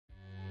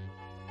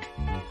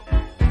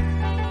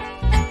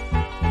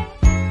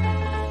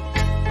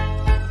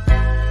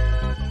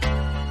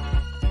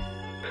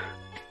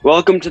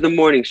Welcome to the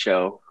morning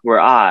show, where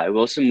I,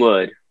 Wilson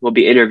Wood, will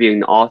be interviewing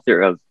the author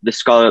of The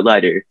Scarlet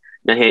Letter,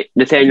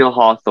 Nathaniel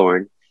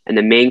Hawthorne, and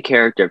the main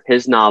character of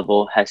his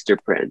novel, Hester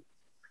Prynne.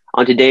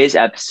 On today's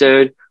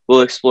episode,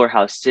 we'll explore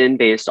how sin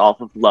based off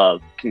of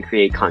love can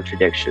create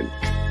contradiction.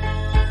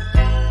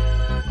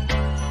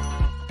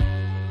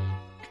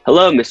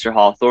 Hello, Mr.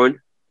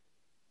 Hawthorne.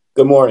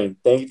 Good morning.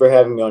 Thank you for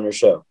having me on your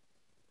show.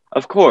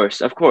 Of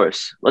course.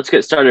 Let's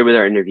get started with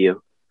our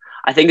interview.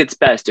 I think it's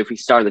best if we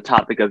start on the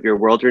topic of your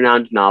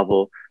world-renowned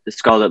novel, The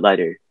Scarlet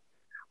Letter.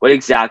 What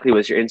exactly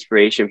was your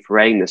inspiration for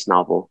writing this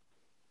novel?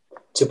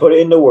 To put it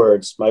into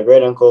words, my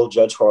great-uncle,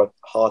 Judge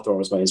Hawthorne,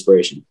 was my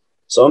inspiration.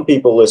 Some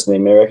people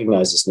listening may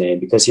recognize this name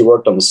because he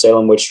worked on the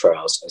Salem witch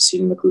trials as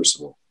seen in The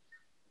Crucible.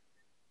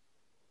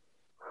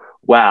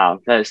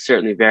 Wow, that is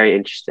certainly very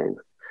interesting.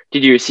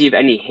 Did you receive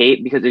any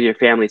hate because of your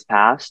family's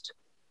past?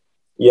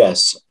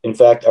 Yes. In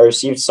fact, I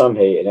received some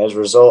hate, and as a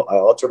result, I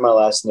altered my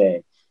last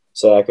name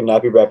so I could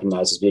not be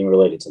recognized as being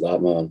related to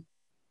that man.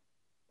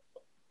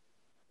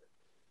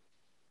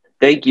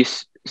 Thank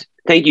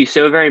you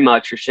so very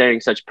much for sharing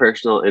such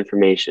personal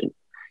information.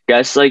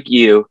 Guests like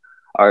you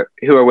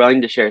who are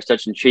willing to share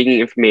such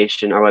intriguing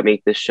information are what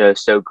make this show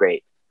so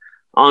great.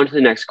 On to the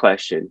next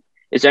question.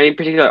 Is there any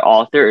particular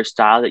author or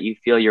style that you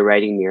feel your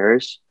writing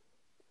mirrors?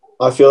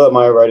 I feel that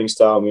my writing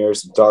style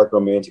mirrors the dark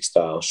romantic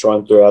style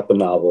shown throughout the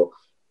novel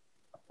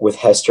with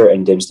Hester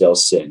and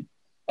Dimmesdale's sin,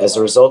 as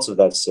a result of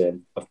that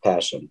sin of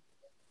passion.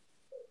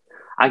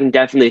 I can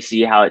definitely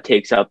see how it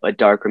takes up a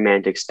dark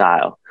romantic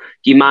style.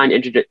 Do you mind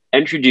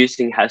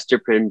introducing Hester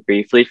Prynne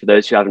briefly for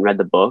those who haven't read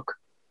the book?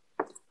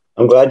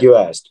 I'm glad you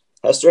asked.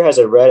 Hester has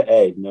a red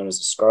egg known as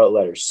the Scarlet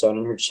Letter sewn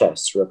in her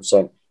chest to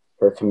represent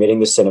her committing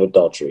the sin of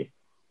adultery.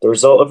 The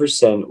result of her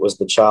sin was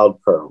the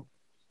child Pearl.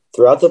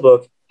 Throughout the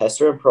book,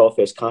 Hester and Pearl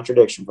face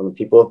contradiction from the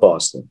people of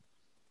Boston.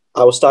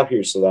 I will stop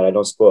here so that I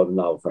don't spoil the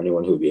novel for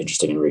anyone who would be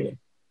interested in reading.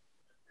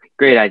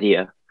 Great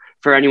idea.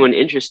 For anyone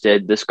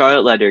interested, The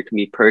Scarlet Letter can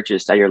be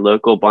purchased at your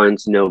local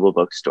Barnes & Noble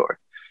bookstore.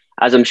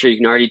 As I'm sure you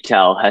can already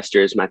tell,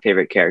 Hester is my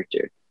favorite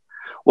character.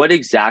 What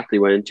exactly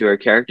went into her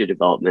character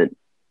development?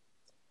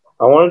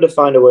 I wanted to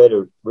find a way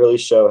to really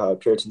show how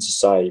Puritan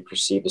society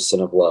perceived the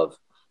sin of love.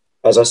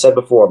 As I said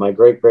before, my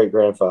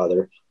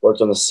great-great-grandfather worked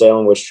on the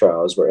Salem witch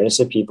trials where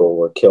innocent people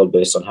were killed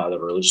based on how their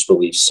religious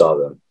beliefs saw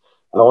them.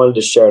 I wanted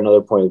to share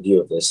another point of view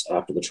of this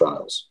after the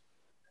trials.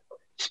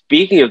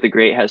 Speaking of the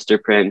great Hester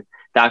Prynne,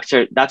 that's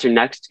our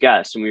next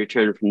guest when we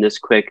return from this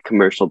quick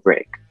commercial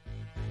break.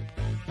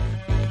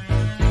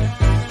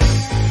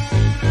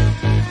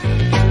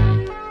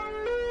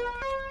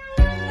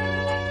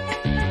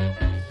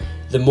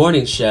 The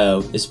Morning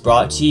Show is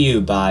brought to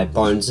you by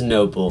Barnes &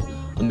 Noble,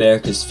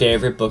 America's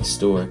favorite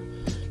bookstore.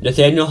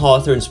 Nathaniel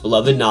Hawthorne's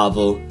beloved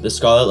novel, The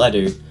Scarlet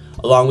Letter,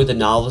 along with the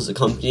novel's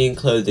accompanying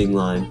clothing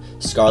line,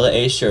 Scarlet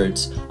A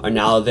Shirts, are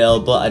now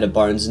available at a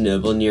Barnes &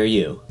 Noble near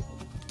you.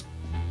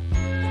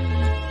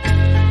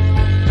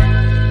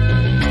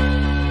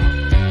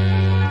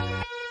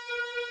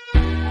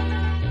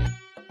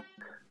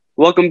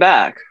 Welcome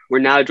back. We're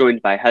now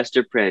joined by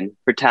Hester Prynne,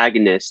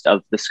 protagonist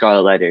of The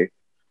Scarlet Letter.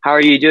 How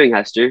are you doing,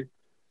 Hester?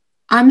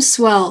 I'm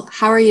swell.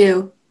 How are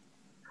you?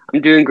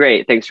 I'm doing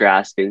great. Thanks for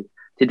asking.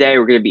 Today,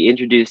 we're going to be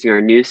introducing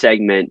our new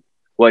segment,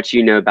 What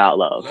You Know About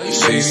Love.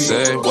 She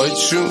said,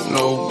 what you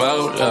know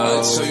about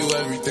love? Tell you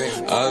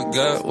everything. I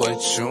got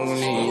what you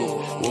need.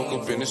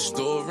 Woke up in the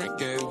store and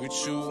get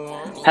what you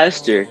want.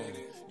 Hester,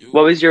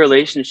 what was your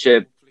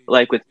relationship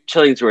like with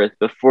Chillingsworth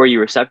before you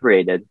were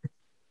separated?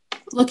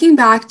 Looking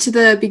back to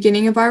the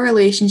beginning of our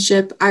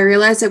relationship, I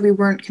realized that we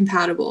weren't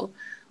compatible.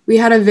 We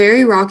had a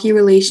very rocky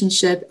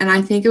relationship, and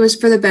I think it was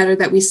for the better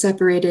that we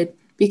separated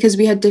because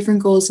we had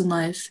different goals in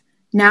life.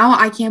 Now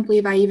I can't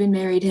believe I even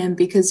married him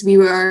because we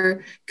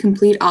were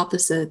complete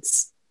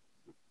opposites.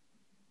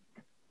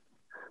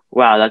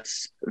 Wow,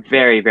 that's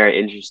very, very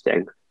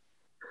interesting.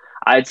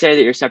 I'd say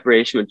that your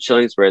separation with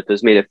Chillingsworth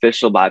was made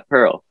official by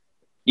Pearl.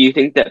 Do you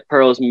think that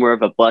Pearl is more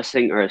of a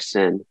blessing or a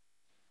sin?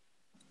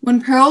 When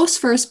Pearl was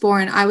first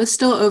born, I was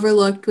still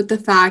overlooked with the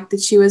fact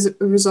that she was a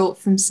result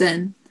from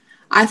sin.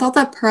 I thought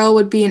that Pearl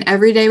would be an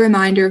everyday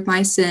reminder of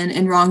my sin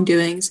and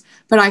wrongdoings,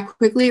 but I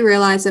quickly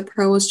realized that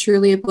Pearl was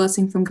truly a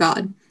blessing from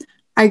God.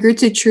 I grew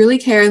to truly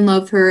care and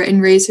love her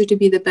and raise her to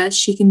be the best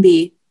she can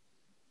be.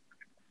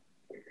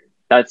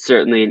 That's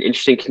certainly an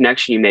interesting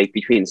connection you make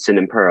between sin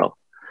and Pearl.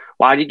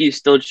 Why did you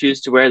still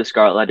choose to wear the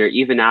Scarlet Letter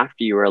even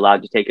after you were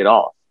allowed to take it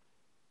off?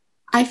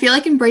 I feel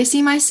like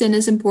embracing my sin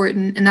is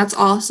important, and that's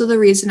also the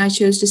reason I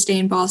chose to stay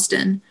in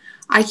Boston.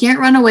 I can't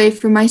run away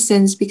from my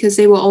sins because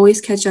they will always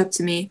catch up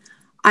to me.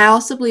 I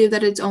also believe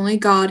that it's only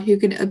God who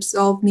can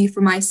absolve me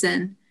from my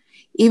sin.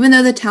 Even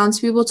though the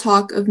townspeople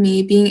talk of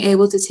me being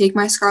able to take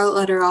my Scarlet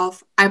Letter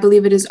off, I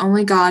believe it is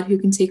only God who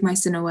can take my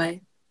sin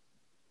away.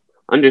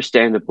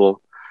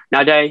 Understandable.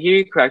 Now, did I hear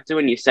you correctly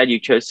when you said you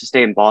chose to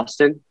stay in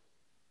Boston?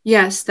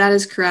 Yes, that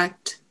is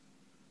correct.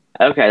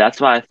 Okay, that's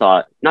what I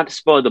thought. Not to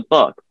spoil the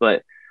book,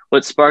 but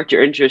what sparked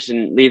your interest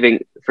in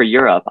leaving for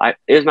Europe? It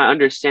is my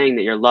understanding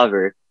that your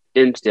lover,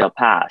 Dimmesdale,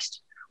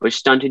 passed. which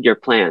stunted your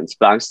plans,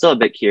 but I'm still a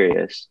bit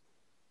curious.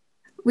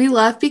 We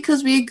left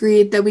because we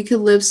agreed that we could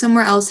live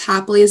somewhere else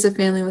happily as a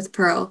family with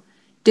Pearl.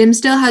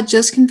 Dimsdale had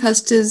just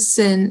confessed his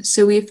sin,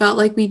 so we felt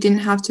like we didn't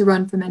have to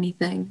run from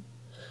anything.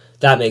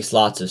 That makes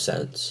lots of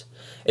sense.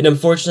 It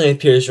unfortunately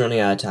appears we're running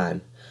out of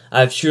time. I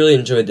have truly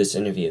enjoyed this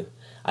interview.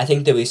 I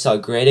think that we saw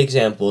great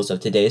examples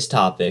of today's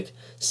topic,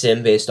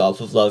 sin based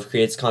off of love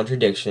creates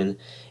contradiction,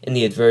 and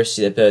the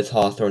adversity that both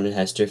Hawthorne and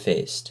Hester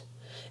faced.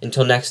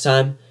 Until next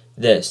time,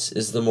 this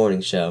is The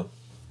Morning Show.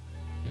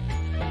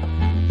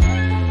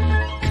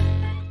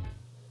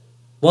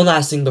 One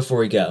last thing before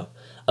we go.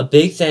 A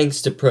big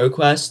thanks to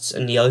ProQuest's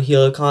and Yellow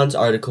Helicon's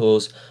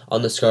articles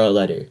on the Scarlet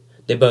Letter.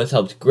 They both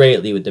helped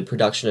greatly with the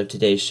production of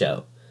today's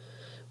show.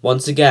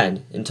 Once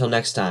again, until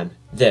next time,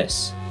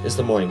 this is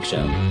The Morning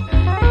Show.